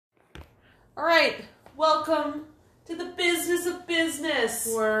All right, welcome to the business of business.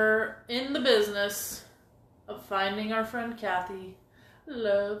 We're in the business of finding our friend Kathy.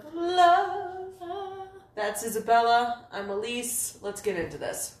 Love. That's Isabella. I'm Elise. Let's get into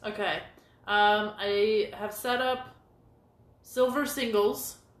this. Okay. I have set up Silver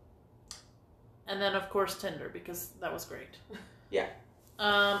Singles. And then, of course, Tinder, because that was great. Yeah.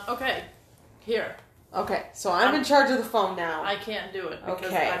 Okay. Here. Okay, so I'm in charge of the phone now. I can't do it because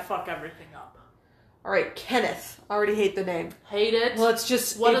Okay. I fuck everything up. All right, Kenneth. I already hate the name. Hate it. Let's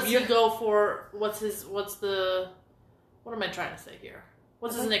just... What does he go for? What am I trying to say here?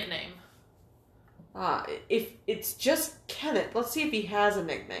 What's his nickname? If it's just Kenneth, let's see if he has a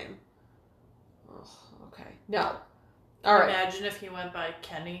nickname. Oh, okay. No. All right. Imagine if he went by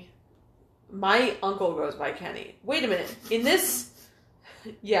Kenny. My uncle goes by Kenny. Wait a minute. In this...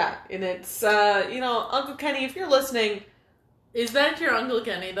 Yeah, and it's, Uncle Kenny, if you're listening... Is that your Uncle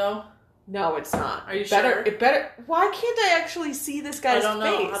Kenny, though? No, it's not. Are you sure? It better... Why can't I actually see this guy's face? I don't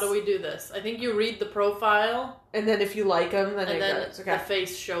know. How do we do this? I think you read the profile. And then if you like him, then the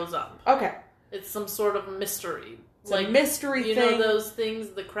face shows up. Okay. It's some sort of mystery. It's like a mystery thing. You know those things,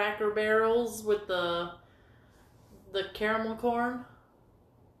 the Cracker Barrels with the caramel corn?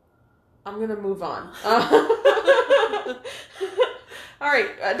 I'm going to move on. All right,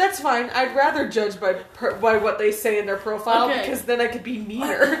 that's fine. I'd rather judge by what they say in their profile because then I could be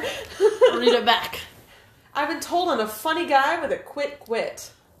meaner. Read it back. I've been told I'm a funny guy with a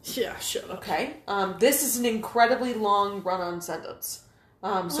quit. Yeah, shut up. Okay. This is an incredibly long run-on sentence. So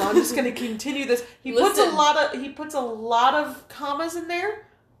I'm just going to continue this. He puts a lot of commas in there,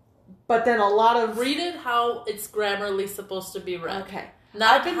 but then a lot of... Read it how it's grammarly supposed to be read. Okay.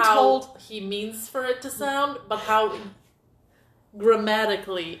 Not how he means for it to sound, but how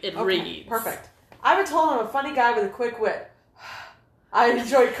grammatically it reads. Perfect. I've been told I'm a funny guy with a quick wit. I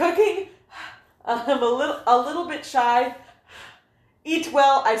enjoy cooking. I'm a little bit shy. Eat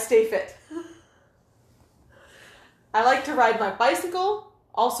well, I stay fit. I like to ride my bicycle,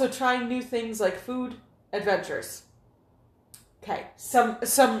 also trying new things like food adventures. Okay,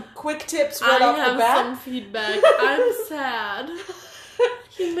 some quick tips right off the bat. I have some feedback. I'm sad.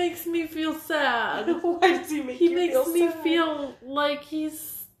 He makes me feel sad. Why does he make you feel sad? He makes me feel like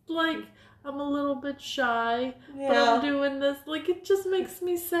he's like, I'm a little bit shy, but I'm doing this. Like, it just makes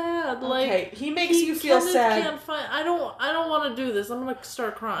me sad. Okay, he makes you feel sad. I don't want to do this. I'm going to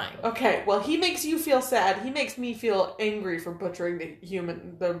start crying. Okay, well, he makes you feel sad. He makes me feel angry for butchering the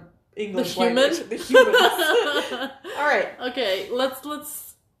English language. The humans. All right. Okay, let's...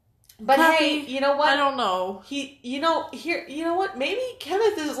 But Kathy, hey, you know what? I don't know. You know what? Maybe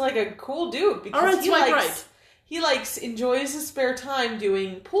Kenneth is like a cool dude because he enjoys his spare time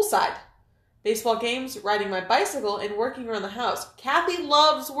doing poolside, baseball games, riding my bicycle, and working around the house. Kathy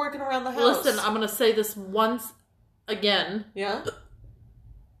loves working around the house. Listen, I'm gonna say this once again. Yeah.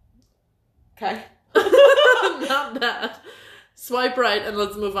 Okay. Not that. Swipe right and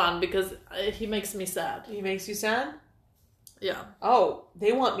let's move on because he makes me sad. He makes you sad? Yeah. Oh,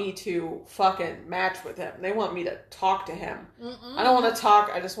 they want me to fucking match with him. They want me to talk to him. I don't want to talk.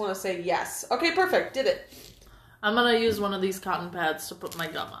 I just want to say yes. Okay, perfect. Did it. I'm going to use one of these cotton pads to put my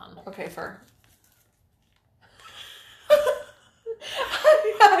gum on. Okay, fur.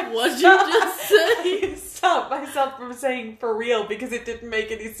 What'd you just say? I stopped myself from saying for real because it didn't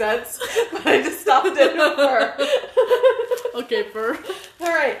make any sense. But I just stopped it with fur. Okay, fur. All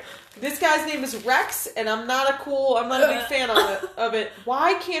right. This guy's name is Rex, and I'm not a big fan of it.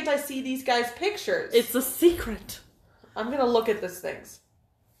 Why can't I see these guys' pictures? It's a secret. I'm going to look at these things.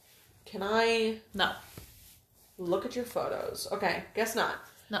 Can I? No. Look at your photos. Okay, guess not.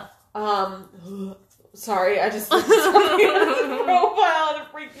 No. Sorry, I just looked at something on his profile and it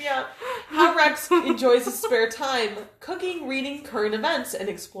freaked me out. How Rex enjoys his spare time cooking, reading current events, and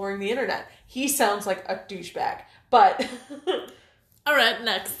exploring the internet. He sounds like a douchebag, but... All right,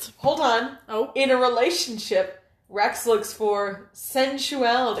 next. Hold on. Oh. In a relationship, Rex looks for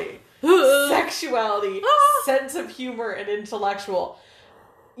sensuality, sexuality, sense of humor, and intellectual.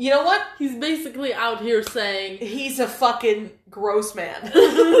 You know what? He's basically out here saying... He's a fucking gross man.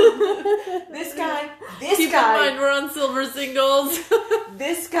 This guy... Keep in mind, we're on Silver Singles.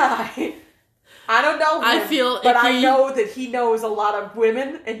 This guy... I don't know him, I know that he knows a lot of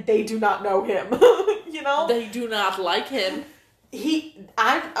women, and they do not know him. You know? They do not like him.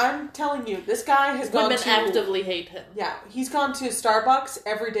 I'm telling you, this guy has gone to... Women actively hate him. Yeah, he's gone to Starbucks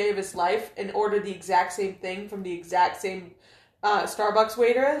every day of his life and ordered the exact same thing from the exact same Starbucks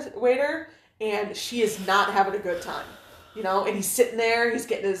waiter, and she is not having a good time. You know, and he's sitting there, he's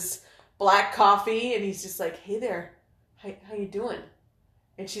getting his black coffee, and he's just like, hey there, how you doing?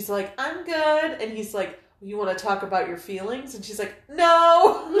 And she's like, I'm good. And he's like, you want to talk about your feelings? And she's like, no.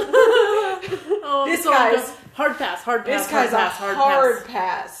 Oh, this guy's hard pass. This guy's a hard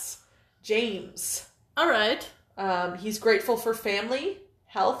pass. James. All right. He's grateful for family,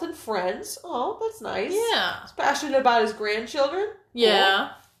 health, and friends. Oh, that's nice. Yeah. He's passionate about his grandchildren.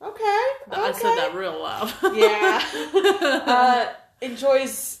 Yeah. Cool. Okay. I said that real loud. Yeah.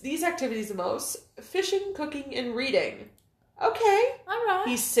 Enjoys these activities the most: fishing, cooking, and reading. Okay. All right.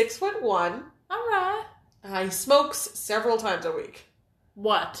 He's 6'1". All right. He smokes several times a week.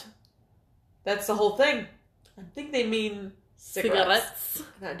 What? That's the whole thing. I think they mean cigarettes.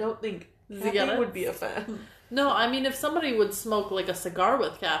 And I don't think Kathy would be a fan. No, I mean, if somebody would smoke like a cigar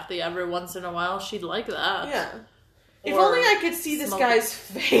with Kathy every once in a while, she'd like that. Yeah. If only I could see this guy's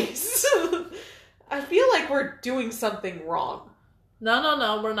face. I feel like we're doing something wrong.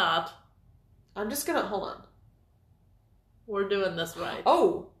 No, we're not. I'm just gonna... Hold on. We're doing this right.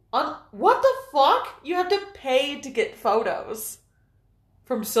 Oh, what the fuck? You have to pay to get photos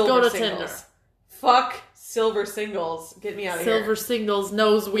from Silver Singles. Go to Tinder. Fuck Silver Singles. Get me out of here. Silver Singles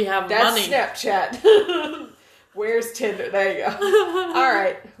knows we have money. That's Snapchat. Where's Tinder? There you go. All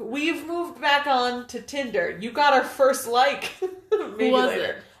right. We've moved back on to Tinder. You got our first like. Maybe who was later.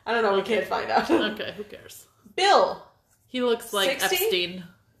 It? I don't know. We can't find out. Okay, who cares? Bill. He looks like 60? Epstein.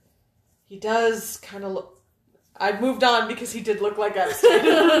 He does kind of look... I've moved on because he did look like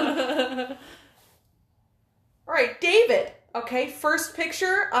Epstein. All right, David. Okay, first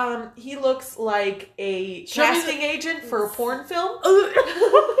picture. He looks like a casting agent for a porn film.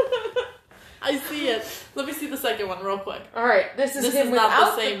 I see it. Let me see the second one real quick. All right, this is him not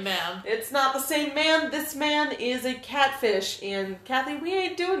without the same man. It's not the same man. This man is a catfish, and Kathy, we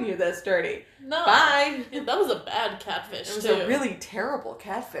ain't doing you this dirty. No. Bye. Yeah, that was a bad catfish. It was a really terrible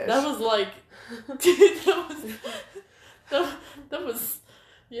catfish. That was like. that was.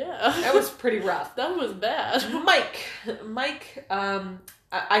 Yeah. That was pretty rough. That was bad. Mike,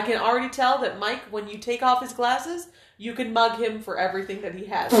 I can already tell that Mike, when you take off his glasses, you can mug him for everything that he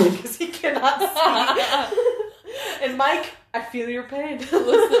has because he cannot see. And Mike, I feel your pain.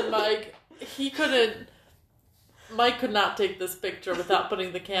 Listen, Mike, Mike could not take this picture without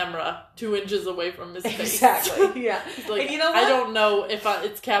putting the camera 2 inches away from his face. Exactly, yeah. He's like, and you know what? I don't know if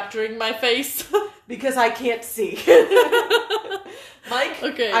it's capturing my face. Because I can't see. Mike,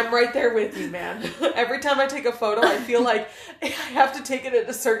 okay. I'm right there with you, man. Every time I take a photo, I feel like I have to take it at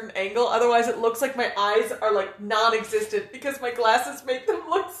a certain angle. Otherwise, it looks like my eyes are like non-existent because my glasses make them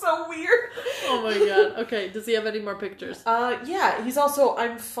look so weird. Oh my god. Okay, does he have any more pictures? Yeah. He's also,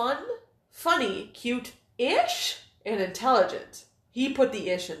 I'm funny, cute-ish, and intelligent. He put the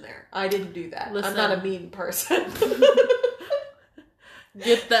ish in there. I didn't do that. Listen. I'm not a mean person.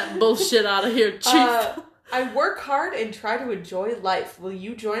 Get that bullshit out of here, Chief. I work hard and try to enjoy life. Will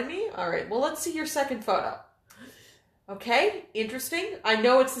you join me? All right. Well, let's see your second photo. Okay. Interesting. I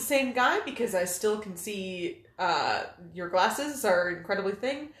know it's the same guy because I still can see your glasses are incredibly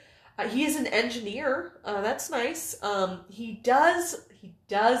thin. He is an engineer. That's nice. He does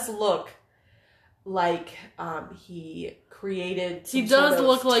look like he created some He does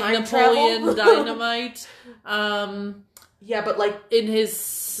look like Napoleon Dynamite. Yeah, but like in his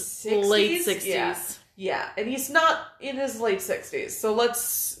 60s? Late 60s. Yeah, and he's not in his late 60s. So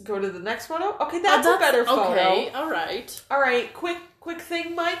let's go to the next photo. Okay, that's a better photo. Okay, all right. All right, quick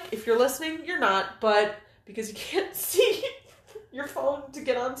thing, Mike. If you're listening, you're not, but because you can't see your phone to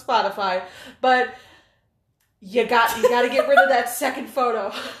get on Spotify, but you got to get rid of that second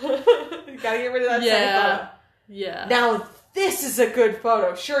photo. You got to get rid of that second photo. Yeah. Now, this is a good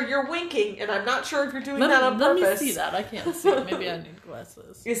photo. Sure, you're winking, and I'm not sure if you're doing that on purpose. Let me see that. I can't see. Maybe I need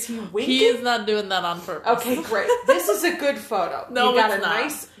glasses. Is he winking? He is not doing that on purpose. Okay, great. This is a good photo. No, you got it's a not.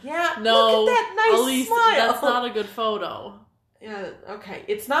 Nice, yeah. No, look at that nice Elise, smile. That's not a good photo. Yeah. Okay,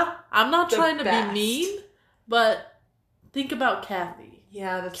 it's not. I'm not trying to be mean, but think about Kathy.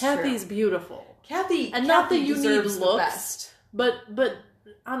 Yeah, that's Kathy's true. Beautiful. Kathy, and Kathy not that you need looks, best. but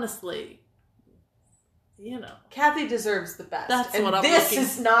honestly. You know. Kathy deserves the best. That's and what I'm this looking...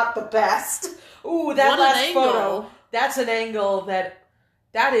 is not the best. Ooh, that last photo. That's an angle that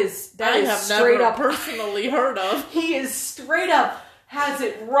is I have straight never up personally heard of. He is straight up has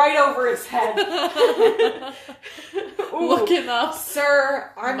it right over his head. Ooh, looking up.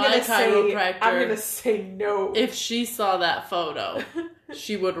 Sir, I'm gonna say no. If she saw that photo,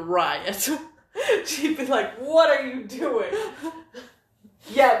 she would riot. She'd be like, "What are you doing?"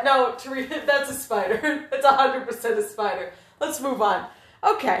 Yeah, no, Teresa, that's a spider. That's 100% a spider. Let's move on.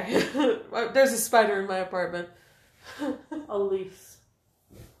 Okay. There's a spider in my apartment. Elise.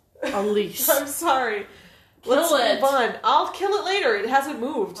 I'm sorry. Let's move on. I'll kill it later. It hasn't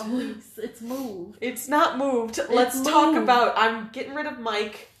moved. Oh, it's moved. It's not moved. Let's talk about... I'm getting rid of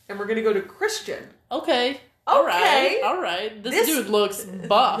Mike, and we're going to go to Christian. Okay. All right. This dude looks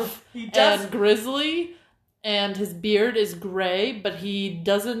buff. He does. And grizzly, and his beard is gray, but he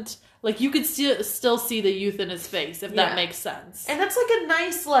doesn't... Like, you could still see the youth in his face, if that makes sense. And that's like a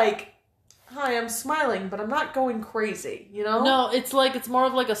nice, like... Hi, I'm smiling, but I'm not going crazy, you know? No, it's more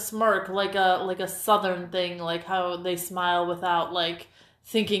of like a smirk, like a southern thing, like how they smile without like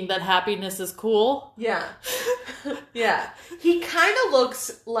thinking that happiness is cool. Yeah. Yeah. He kind of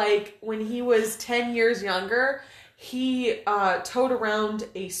looks like when he was 10 years younger, he towed around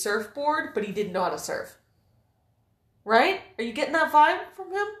a surfboard, but he didn't know how to surf. Right? Are you getting that vibe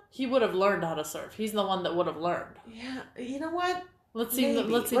from him? He would have learned how to surf. He's the one that would have learned. Yeah. You know what? Let's see the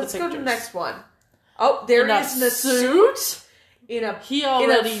pictures. Let's go to the next one. Oh, there he is in the suit. He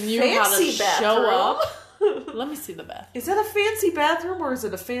already knew how to show up. Let me see the bathroom. Is that a fancy bathroom or is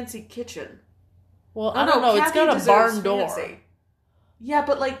it a fancy kitchen? Well, I don't know. It's got a barn door. Fancy. Yeah,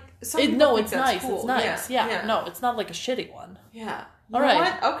 but like it's nice. Cool. It's nice. Yeah. No, it's not like a shitty one. Yeah. All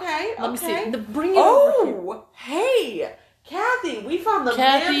right. Okay. Let me see. Bring it over here. Hey, Kathy, we found the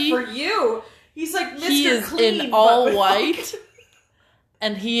man for you. He's like Mr. He is Clean, in all white.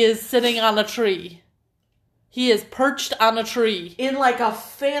 And he is sitting on a tree. He is perched on a tree. In like a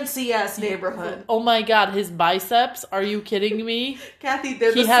fancy-ass neighborhood. Oh my god, his biceps? Are you kidding me? Kathy,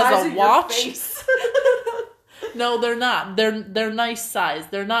 they're the size of your face. No, they're not. They're nice size.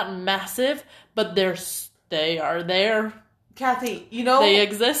 They're not massive, but they are there. Kathy, you know... They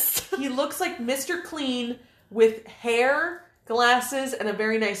exist. He looks like Mr. Clean with hair, glasses, and a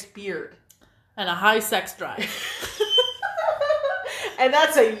very nice beard. And a high sex drive. And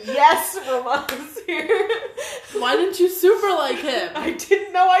that's a yes from us here. Why didn't you super like him? I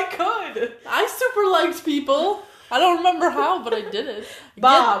didn't know I could. I super liked people. I don't remember how, but I did it.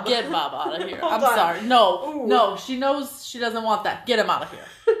 Bob. Get Bob out of here. I'm sorry. No, she knows she doesn't want that. Get him out of here.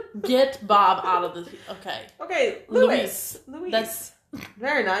 Get Bob out of the... Okay. Okay, Louis. That's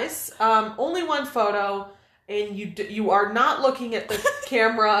very nice. Only one photo, and you are not looking at the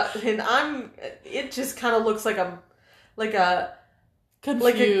camera, and it just kind of looks like a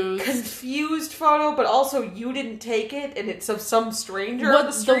confused photo, but also you didn't take it, and it's of some stranger on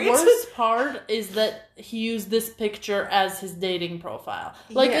the street. The worst part is that he used this picture as his dating profile.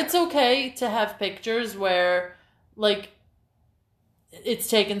 It's okay to have pictures where, it's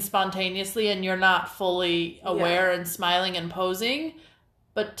taken spontaneously and you're not fully aware and smiling and posing,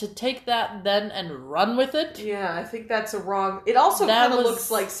 but to take that then and run with it... Yeah, I think that's a wrong... It also kind of looks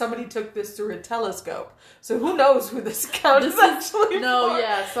like somebody took this through a telescope. So who knows who this account is actually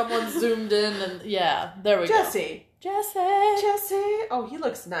for. Someone zoomed in and... Yeah, there we go. Jesse. Oh, he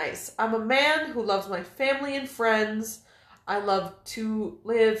looks nice. I'm a man who loves my family and friends. I love to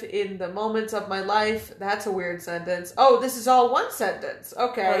live in the moments of my life. That's a weird sentence. Oh, this is all one sentence.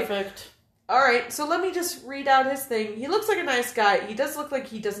 Okay. Perfect. All right, so let me just read out his thing. He looks like a nice guy. He does look like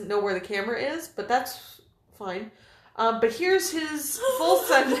he doesn't know where the camera is, but that's fine. But here's his full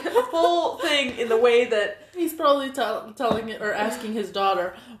thing in the way that... He's probably telling it or asking his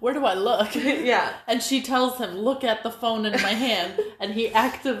daughter, where do I look? Yeah. And she tells him, look at the phone in my hand, and he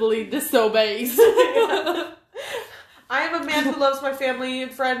actively disobeys. I am a man who loves my family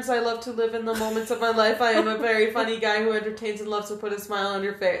and friends. I love to live in the moments of my life. I am a very funny guy who entertains and loves to put a smile on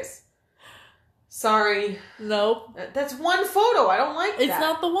your face. Sorry. Nope. That's one photo. I don't like that. It's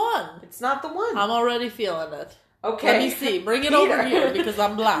not the one. It's not the one. I'm already feeling it. Okay. Let me see. Bring it over here because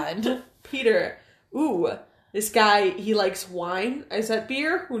I'm blind. Peter. Ooh. This guy, he likes wine. Is that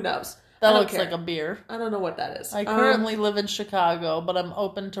beer? Who knows? That looks like a beer. I don't know what that is. I currently live in Chicago, but I'm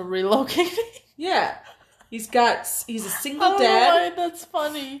open to relocating. Yeah. He's a single dad. I don't know why that's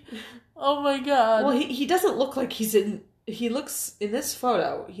funny. Oh my god. Well, he doesn't look like he looks, in this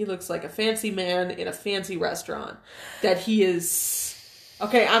photo, he looks like a fancy man in a fancy restaurant. That he is...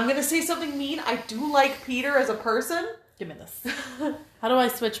 Okay, I'm going to say something mean. I do like Peter as a person. Give me this. How do I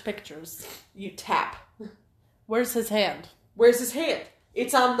switch pictures? You tap. Where's his hand? Where's his hand?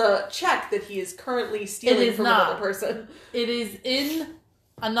 It's on the check that he is currently stealing from another person. It is in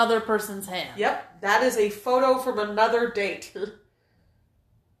another person's hand. Yep, that is a photo from another date.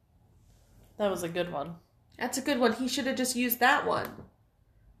 That was a good one. That's a good one. He should have just used that one.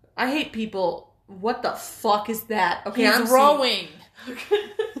 I hate people. What the fuck is that? Okay, He's rowing.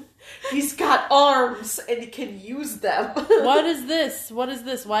 He's got arms and he can use them. What is this?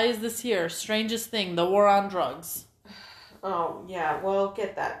 Why is this here? Strangest thing, the war on drugs. Oh, yeah, well,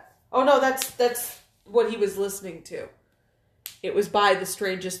 get that. Oh, no, that's what he was listening to. It was by The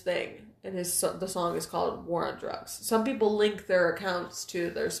Strangest Thing. and the song is called War on Drugs. Some people link their accounts to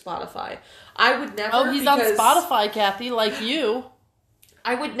their Spotify. I would never. Oh, he's on Spotify, Kathy, like you.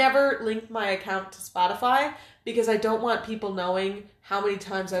 I would never link my account to Spotify because I don't want people knowing how many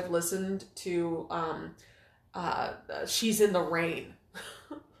times I've listened to She's in the Rain.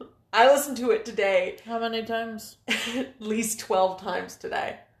 I listened to it today. How many times? At least 12 times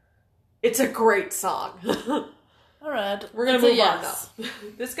today. It's a great song. All right. We're going to move on now.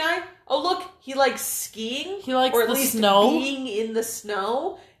 This guy, oh look, he likes skiing. He likes or at the least snow. Being in the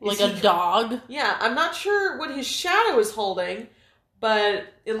snow. Like a dog. Yeah, I'm not sure what his shadow is holding, but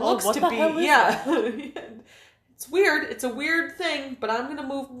it looks to be, yeah. It's weird. It's a weird thing, but I'm going to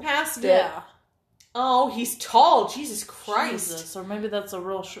move past it. Yeah. Oh, he's tall. Jesus Christ. Jesus. Or maybe that's a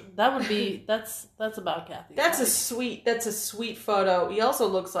real that would be that's about Kathy. That's a sweet photo. He also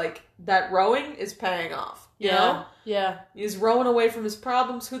looks like that rowing is paying off. You know? Yeah. He's rowing away from his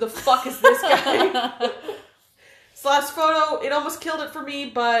problems. Who the fuck is this guy? This last photo, it almost killed it for me,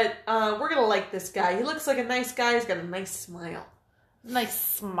 but we're gonna like this guy. He looks like a nice guy. He's got a nice smile. Nice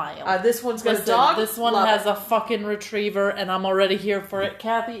smile. This one's got a dog. This one has a fucking retriever, and I'm already here for it.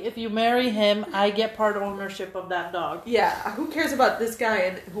 Kathy, if you marry him, I get part ownership of that dog. Yeah, who cares about this guy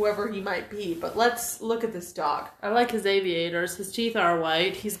and whoever he might be? But let's look at this dog. I like his aviators. His teeth are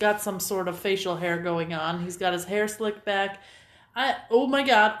white. He's got some sort of facial hair going on. He's got his hair slicked back. Oh my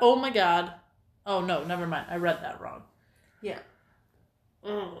god. Oh no, never mind. I read that wrong. Yeah.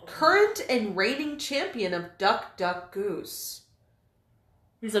 Current and reigning champion of Duck Duck Goose.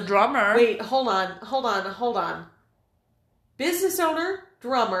 He's a drummer. Wait, hold on. Business owner,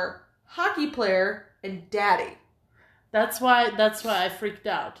 drummer, hockey player, and daddy. That's why I freaked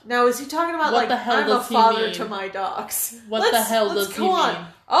out. Now, is he talking about what the hell I'm does a father mean? to my dogs? What the hell does he mean?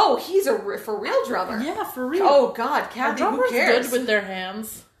 Oh, he's a for real drummer. Yeah, for real. Oh God, Kathy, who cares? Good with their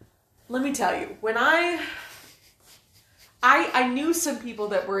hands. Let me tell you, when I knew some people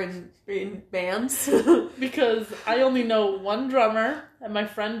that were in bands because I only know one drummer, and my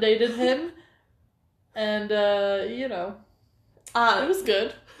friend dated him, and it was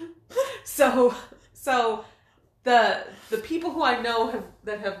good. So the people who I know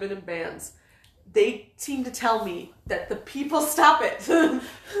that have been in bands, they seem to tell me that the people stop it.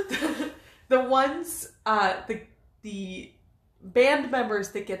 the ones the band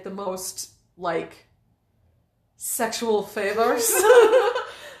members that get the most sexual favors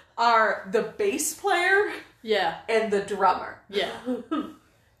are the bass player, and the drummer, yeah.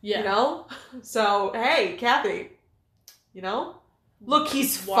 You know. So hey, Kathy, look,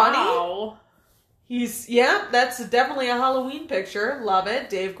 he's funny. That's definitely a Halloween picture. Love it,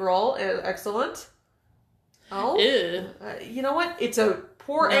 Dave Grohl, excellent. Oh, you know what? It's a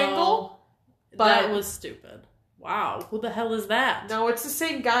poor angle, but that was stupid. Wow, who the hell is that? No, it's the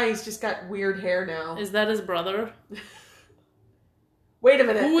same guy. He's just got weird hair now. Is that his brother? Wait a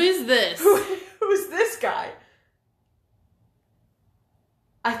minute. Who is this? Who's this guy?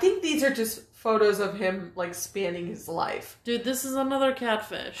 I think these are just photos of him, spanning his life. Dude, this is another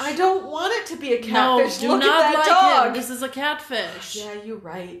catfish. I don't want it to be a catfish. No, Look at that dog. him. This is a catfish. Yeah, you're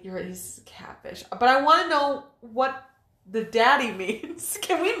right. He's a catfish. But I want to know what the daddy means.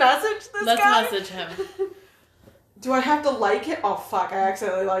 Can we message this guy? Let's message him. Do I have to like it? Oh, fuck. I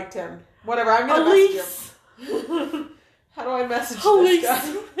accidentally liked him. Whatever. I'm going to message him. How do I message this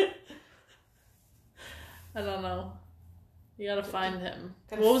guy? I don't know. You gotta find him.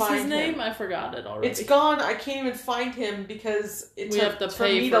 What was his name? I forgot it already. It's gone. I can't even find him because we have to for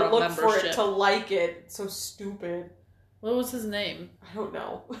pay me for to look membership. for it to like it. It's so stupid. What was his name? I don't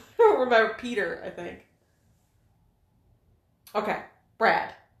know. I don't remember. Peter, I think. Okay.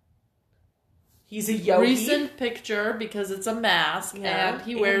 Brad. He's a yogi. Recent picture because it's a mask, and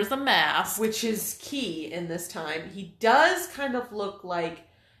he wears a mask. Which is key in this time. He does kind of look like,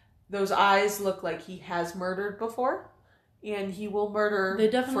 those eyes look like he has murdered before. And he will murder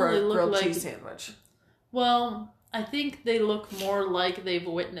for a grilled cheese sandwich. Well, I think they look more like they've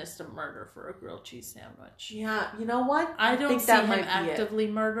witnessed a murder for a grilled cheese sandwich. Yeah, you know what? I don't see him actively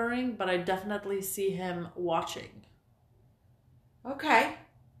murdering, but I definitely see him watching. Okay.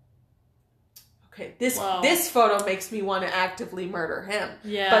 This photo makes me want to actively murder him.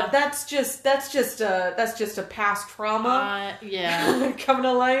 Yeah, but that's just a past trauma. Yeah, coming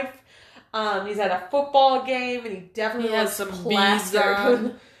to life. He's at a football game and he definitely has some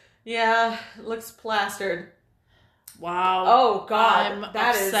plastered. Yeah, looks plastered. Wow. Oh God, I'm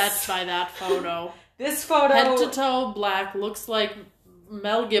upset by that photo. This photo, head to toe black, looks like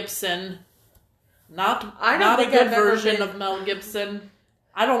Mel Gibson. Not a good version of Mel Gibson.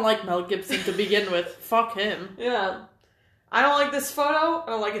 I don't like Mel Gibson to begin with. Fuck him. Yeah. I don't like this photo. I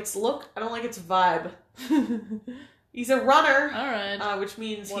don't like its look. I don't like its vibe. He's a runner. All right. Which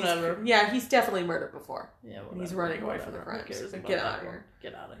means whatever. he's definitely murdered before. Yeah, whatever. And he's running away from the crimes. So get out of here.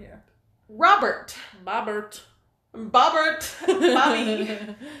 Get out of here. Robert. Bobbert. Bobby.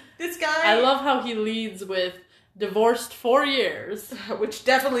 This guy. I love how he leads with divorced 4 years. Which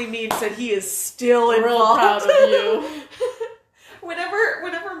definitely means that he is still involved. Real proud of you.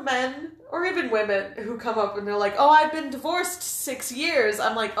 Whenever men or even women who come up and they're like, "Oh, I've been divorced 6 years,"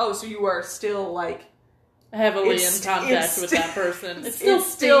 I'm like, "Oh, so you are still like heavily in contact with that person."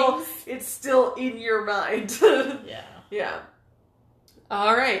 It's still in your mind." Yeah. Yeah.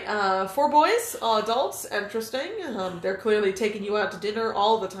 All right. 4 boys, all adults. Interesting. They're clearly taking you out to dinner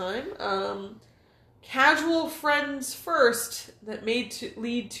all the time. Casual friends first that lead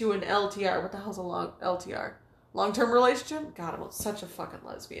to an LTR. What the hell's a LTR? Long-term relationship? God, I'm such a fucking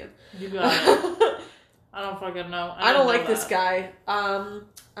lesbian. You got it. I don't fucking know. I don't like this guy. I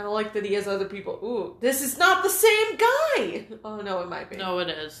don't like that he has other people. Ooh, this is not the same guy! Oh, no, it might be. No, it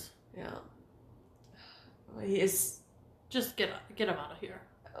is. Yeah. He is... Just get him out of here.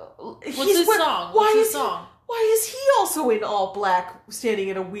 What's his song? What's his song? Why is he also in all black, standing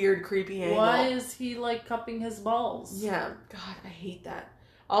at a weird, creepy angle? Why is he, like, cupping his balls? Yeah. God, I hate that.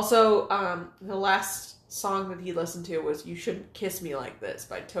 Also, the last song that he listened to was "You Shouldn't Kiss Me Like This"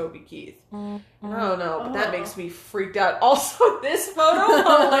 by Toby Keith. Mm-hmm. I don't know, but that makes me freaked out. Also, this photo,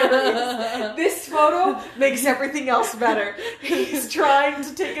 hilarious. This photo makes everything else better. He's trying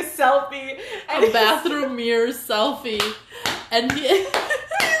to take a selfie. And a bathroom mirror selfie. And he looks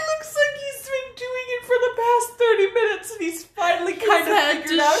like he's been doing it for the past 30 minutes, and he's finally kind of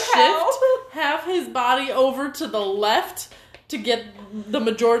figured out how. Half his body over to the left to get the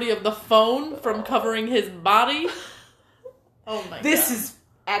majority of the phone from covering his body. Oh my god. This is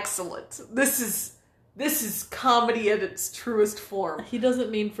excellent. This is comedy at its truest form. He doesn't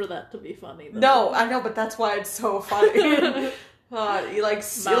mean for that to be funny, though. No, I know, but that's why it's so funny. He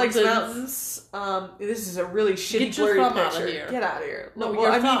likes mountains. This is a really shitty blurry picture. Out of here. Get out of here. No,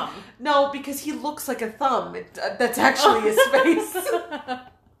 your thumb. No, because he looks like a thumb. That's actually his face.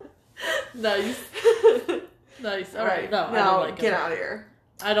 Nice. Nice. All right. No, I don't like him. Get out of here.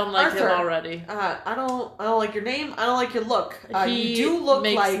 I don't like him already. I don't like your name. I don't like your look. He you do look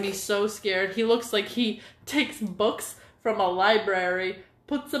makes me so scared. He looks like he takes books from a library,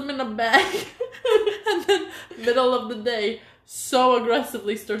 puts them in a bag, and then middle of the day, so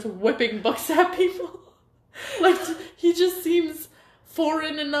aggressively starts whipping books at people. Like, he just seems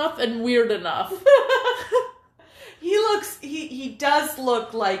foreign enough and weird enough. He does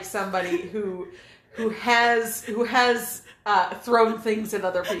look like somebody who has thrown things at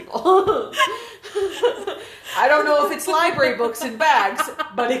other people. I don't know if it's library books in bags,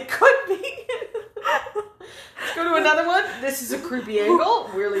 but it could be. Let's go to another one. This is a creepy angle.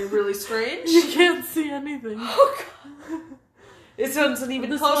 Really, really strange. You can't see anything. Oh, God. This one's an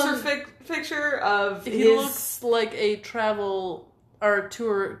even closer picture of He looks like a travel or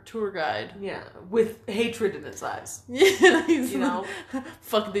tour guide. Yeah, with hatred in his eyes. Yeah,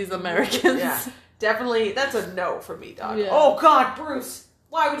 fuck these Americans. Yeah. Definitely, that's a no for me, dog. Yeah. Oh, God, Bruce.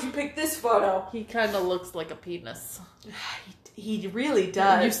 Why would you pick this photo? He kind of looks like a penis. He really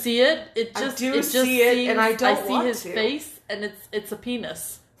does. You see it? I see it, and I don't want to. I see his face, and it's a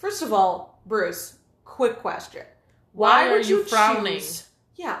penis. First of all, Bruce, quick question. Why are you frowning?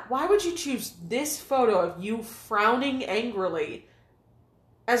 Why would you choose this photo of you frowning angrily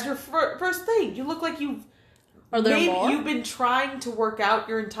as your first thing? You look like you've... Are there more? You've been trying to work out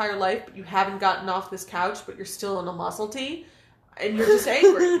your entire life, but you haven't gotten off this couch, but you're still in a muscle tee, and you're just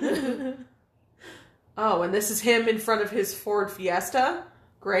angry. Oh, and this is him in front of his Ford Fiesta.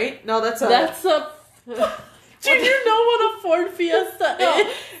 Great. No, that's a... Do you know what a Ford Fiesta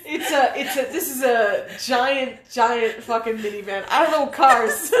is? This is a giant fucking minivan. I don't know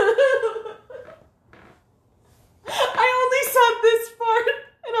cars. I only saw this part.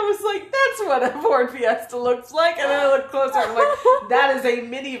 And I was like, that's what a Ford Fiesta looks like. And then I looked closer and I'm like, that is a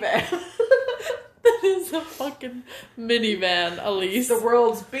minivan. That is a fucking minivan, Elise. It's the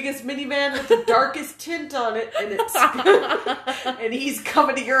world's biggest minivan with the darkest tint on it. And it's and he's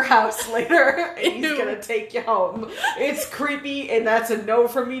coming to your house later. And he's going to take you home. It's creepy. And that's a no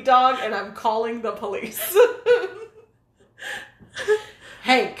from me, dog. And I'm calling the police.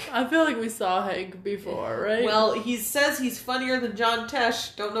 Hank. I feel like we saw Hank before, right? Well, he says he's funnier than John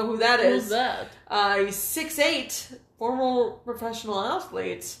Tesh. Don't know who that is. Who's that? He's 6'8", former professional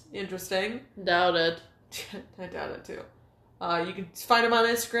athlete. Interesting. Doubt it. I doubt it, too. You can find him on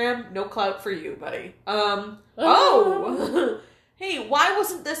Instagram. No clout for you, buddy. Hey, why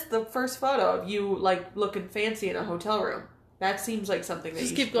wasn't this the first photo of you, like, looking fancy in a hotel room? That seems like something that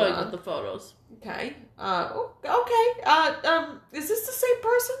just you keep should going with the photos. Okay. Okay. Is this the same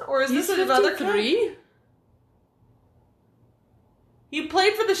person or is He's this another 53? He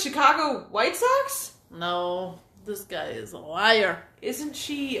played for the Chicago White Sox? No, this guy is a liar. Isn't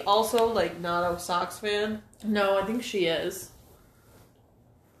she also like not a Sox fan? No, I think she is.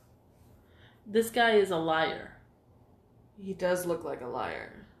 This guy is a liar. He does look like a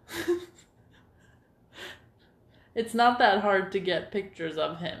liar. It's not that hard to get pictures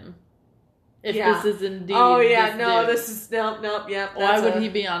of him. If this is indeed this is... Nope, Why would he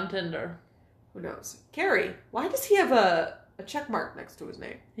be on Tinder? Who knows? Carrie, why does he have a check mark next to his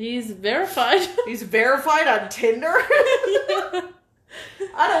name? He's verified. He's verified on Tinder? I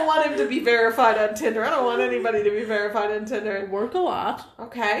don't want him to be verified on Tinder. I don't want anybody to be verified on Tinder. Work a lot.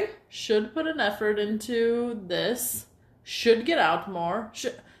 Okay. Should put an effort into this. Should get out more.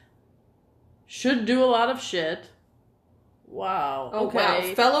 Should do a lot of shit. Wow. Okay.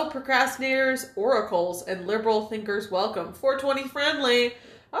 Wow. Fellow procrastinators, oracles, and liberal thinkers welcome. 420 friendly.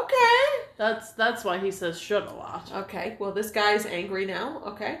 Okay. That's why he says should a lot. Okay. Well, this guy's angry now.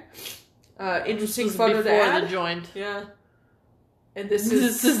 Okay. Interesting this photo to add. The joint. Yeah. And this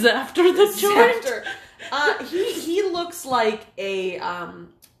is after the joint. After. He looks like a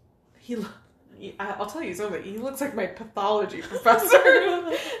I'll tell you something. He looks like my pathology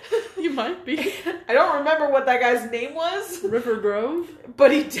professor. You might be. I don't remember what that guy's name was. River Grove?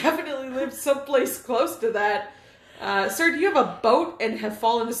 But he definitely lived someplace close to that. Sir, do you have a boat and have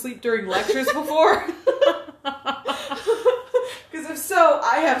fallen asleep during lectures before? Because if so,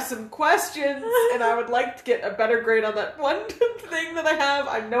 I have some questions and I would like to get a better grade on that one thing that I have.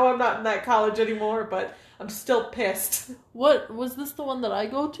 I know I'm not in that college anymore, but I'm still pissed. What? Was this the one that I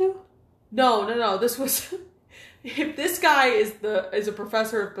go to? No. This was... If this guy is a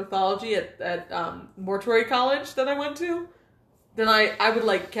professor of pathology at Mortuary College that I went to, then I would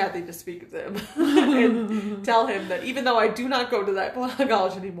like Kathy to speak with him and tell him that even though I do not go to that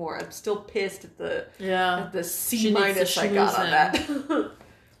college anymore, I'm still pissed at the C- I got on that.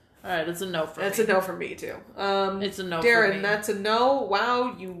 All right, it's a no for me. It's a no for me too. It's a no Darren, for me. That's a no.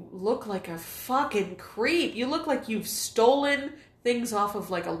 Wow, you look like a fucking creep. You look like you've stolen things off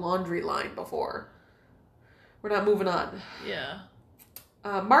of like a laundry line before. We're not moving on. Yeah.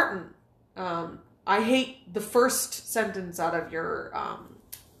 Martin, I hate the first sentence out of your...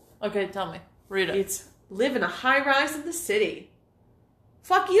 Okay, tell me. Read it. It's, live in a high-rise in the city.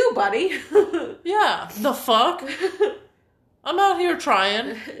 Fuck you, buddy. Yeah, the fuck? I'm out here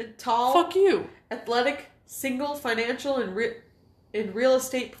trying. Tall. Fuck you. Athletic, single, financial, and real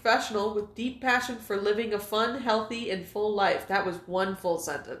estate professional with deep passion for living a fun, healthy, and full life. That was one full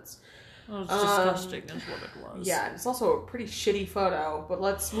sentence. It was disgusting is what it was. Yeah, and it's also a pretty shitty photo, but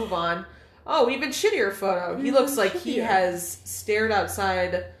let's move on. Oh, even shittier photo. He looks like he has stared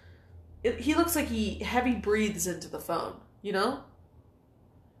outside. He looks like he heavy breathes into the phone, you know?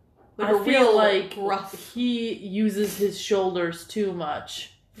 Like I feel like rough. he uses his shoulders too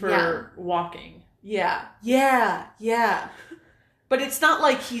much for walking. Yeah. But it's not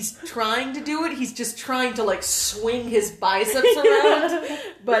like he's trying to do it. He's just trying to like swing his biceps around.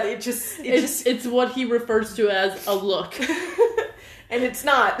 But it's what he refers to as a look. And it's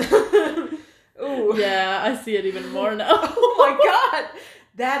not. Ooh. Yeah, I see it even more now. Oh my god.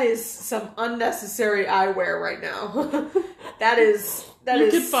 That is some unnecessary eyewear right now.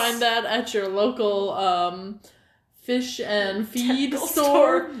 You can find that at your local fish and feed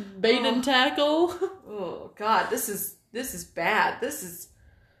store. Bait and tackle. Oh god, this is bad. This is...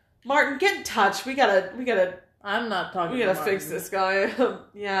 Martin, get in touch. We gotta... I'm not talking. We gotta fix this guy.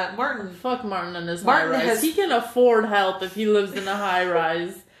 Yeah, Martin. Fuck Martin and his high rise. He can afford help if he lives in a high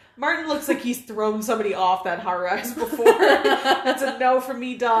rise. Martin looks like he's thrown somebody off that high rise before. That's a no for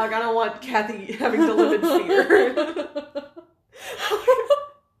me, dog. I don't want Kathy having to live in fear.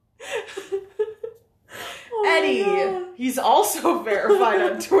 Eddie, he's also verified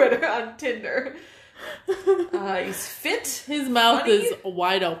on Tinder. He's fit. His mouth is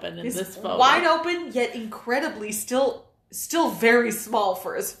wide open in this photo. Wide open, yet incredibly still very small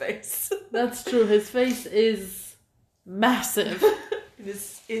for his face. That's true. His face is massive.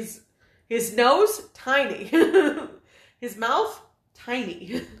 His nose, tiny. His mouth,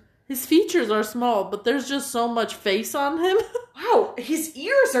 tiny. His features are small, but there's just so much face on him. Wow, his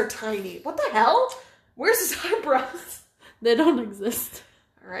ears are tiny. What the hell? Where's his eyebrows? They don't exist.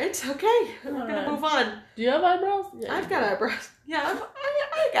 All right, okay. We're going to move on. Do you have eyebrows? Yeah, I've got eyebrows. Yeah,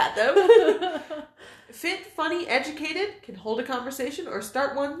 I got them. Fit, funny, educated, can hold a conversation or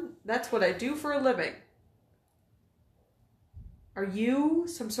start one. That's what I do for a living. are you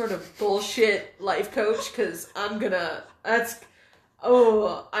some sort of bullshit life coach? Because I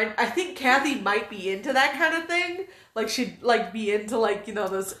think Kathy might be into that kind of thing. Like, she'd, like, be into, like, you know,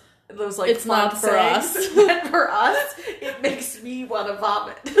 those like, it's not for us. And for us, it makes me want to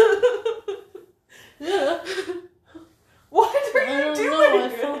vomit. Yeah. What are you doing? No, I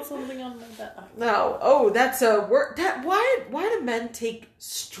felt something on my back. No. Oh, that's a word. Why do men take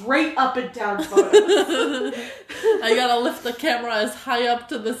straight up and down photos? I gotta lift the camera as high up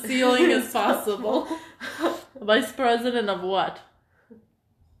to the ceiling as possible. Vice president of what?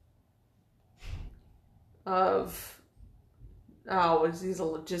 He's a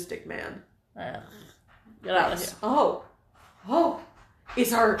logistic man. Get out of here. Oh,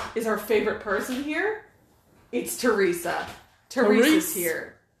 is our favorite person here? It's Teresa. Teresa's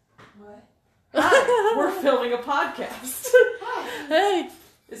here. What? Hi, we're filming a podcast. Hi. Hey,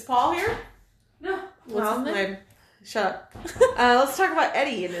 is Paul here? No. What's his name? Shut up. Let's talk about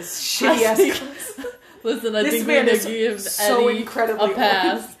Eddie and his shitty ass. Listen, I think we man need is to give so Eddie incredibly a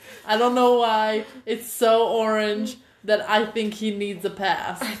pass. orange. I don't know why it's so orange that I think he needs a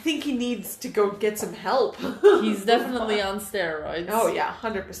pass. I think he needs to go get some help. He's definitely on steroids. Oh yeah,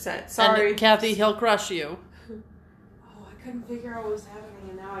 100%. Sorry, and Kathy, he'll crush you. Oh, I couldn't figure out what was happening,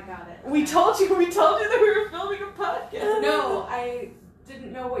 and now I got it. We told you that we were filming a podcast. No, I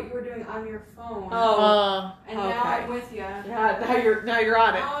didn't know what you were doing on your phone. And now I'm with you. Yeah, now you're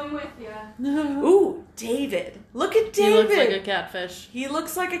on it. Now I'm with you. Ooh, David. Look at David. He looks like a catfish. He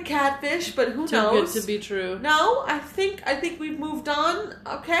looks like a catfish, but who Too knows? good to be true. No, I think we've moved on.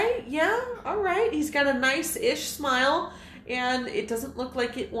 Okay, yeah, all right. He's got a nice-ish smile, and it doesn't look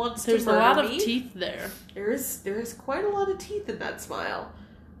like it wants There's to murder a lot me. of teeth there. There is quite a lot of teeth in that smile.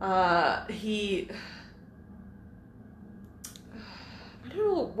 I don't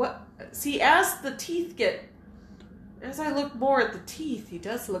know what. See, as I look more at the teeth, he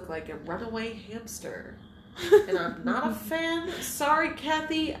does look like a runaway hamster. And I'm not a fan. Sorry,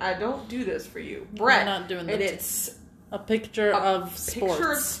 Kathy, I don't do this for you. Brett. I'm not doing that. And it's a picture of sports.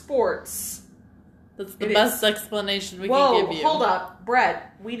 Picture of sports. That's the best explanation we can give you. Hold up.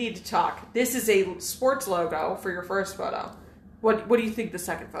 Brett, we need to talk. This is a sports logo for your first photo. What do you think the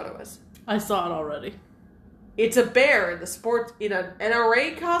second photo is? I saw it already. It's a bear in an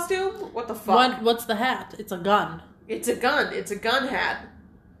NRA costume? What the fuck? What's the hat? It's a gun. It's a gun. It's a gun hat.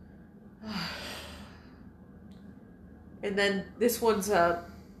 And then this one's a...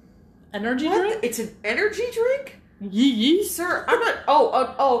 Energy drink? It's an energy drink? Yee. Sir, I'm not...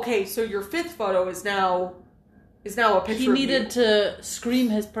 Oh, okay. So your fifth photo is now a picture of He needed to scream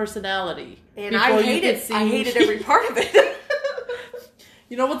his personality. And I hate it. I hated every part of it.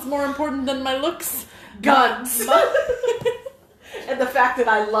 You know what's more important than my looks? Guns. And the fact that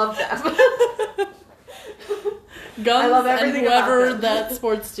I love them. Guns, I love everything and whoever about them. that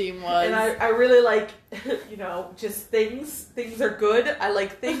sports team was. And I really like, just things. Things are good. I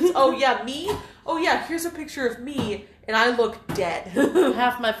like things. Oh, yeah, me? Oh, yeah, here's a picture of me, and I look dead.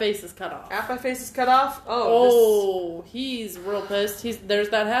 Half my face is cut off. Half my face is cut off? He's real pissed. There's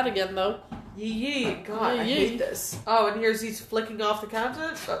that hat again, though. Yee. God, I hate this. Oh, and he's flicking off the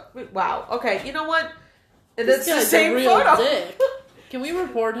counter? Wow. Okay, you know what? And This it's the guy's same a real photo. dick. Can we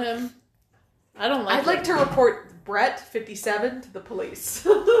report him? I don't like I'd like to report Brett, 57, to the police.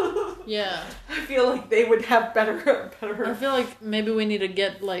 Yeah. I feel like they would have better... I feel like maybe we need to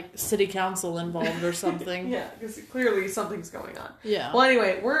get, city council involved or something. Yeah, because clearly something's going on. Yeah. Well,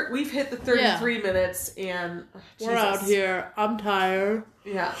 anyway, we've hit the 33 minutes, and... We're out here. I'm tired.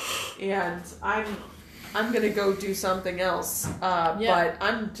 Yeah, and I'm gonna go do something else, but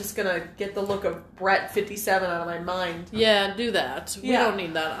I'm just gonna get the look of Brett 57 out of my mind. Yeah, do that. We don't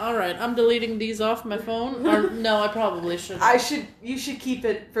need that. All right, I'm deleting these off my phone. Or, no, I probably shouldn't. You should keep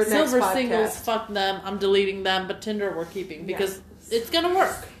it for Silver next podcast. singles, fuck them. I'm deleting them, but Tinder we're keeping because it's gonna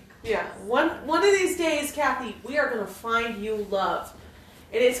work. Yeah, one of these days, Kathy, we are gonna find you love.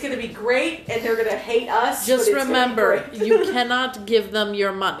 And it's going to be great, and they're going to hate us. Just remember, you cannot give them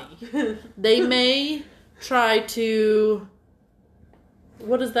your money. They may try to...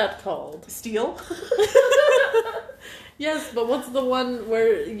 What is that called? Steal? Yes, but what's the one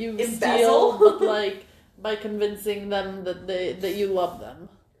where you Embezzle? steal, but by convincing them that you love them?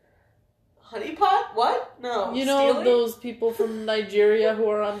 Honeypot? What? No. You know stealing? those people from Nigeria who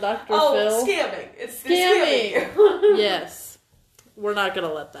are on Dr. Phil? Oh, scamming. It's Scamming. Yes. We're not going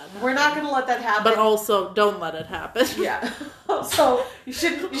to let that happen. We're not going to let that happen. But also, don't let it happen. Yeah. So, you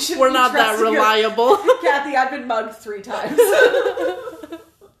shouldn't We're not that reliable. Kathy, I've been mugged 3 times. You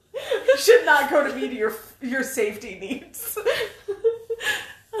should not go to me to your safety needs.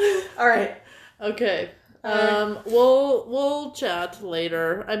 All right. Okay. We'll chat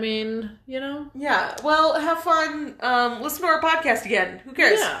later. I mean, Yeah. Well, have fun. Listen to our podcast again. Who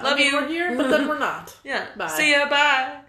cares? Yeah. Love you. We're here, but then we're not. Yeah. Bye. See ya. Bye.